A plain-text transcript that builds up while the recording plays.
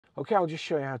Okay, I'll just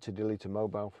show you how to delete a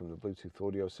mobile from the Bluetooth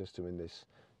audio system in this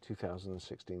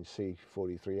 2016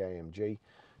 C43 AMG.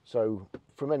 So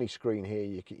from any screen here,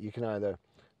 you can either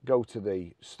go to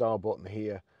the star button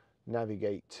here,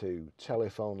 navigate to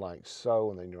telephone like so,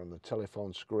 and then you're on the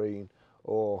telephone screen,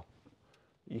 or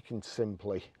you can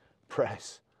simply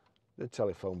press the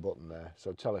telephone button there,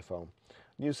 so telephone.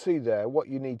 You'll see there what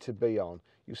you need to be on.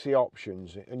 You see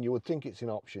options, and you would think it's in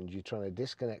options. You're trying to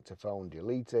disconnect a phone,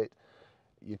 delete it.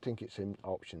 You think it's in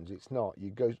options. It's not.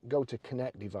 You go to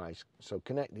connect device. So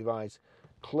connect device,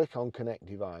 click on connect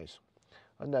device,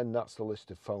 and then that's the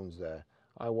list of phones there.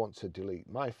 I want to delete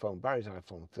my phone, Barry's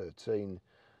iPhone 13.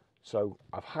 So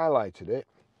I've highlighted it,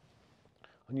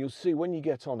 and you'll see when you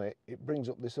get on it, it brings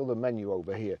up this other menu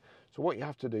over here. So what you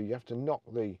have to do, you have to knock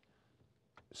the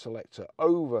selector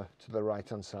over to the right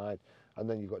hand side, and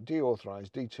then you've got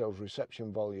deauthorize, details,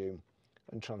 reception volume,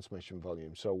 and transmission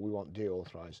volume. So we want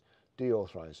deauthorize.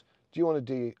 Deauthorize. Do you want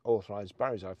to deauthorize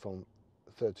Barry's iPhone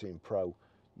 13 Pro?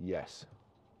 Yes.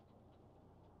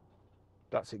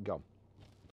 That's it gone.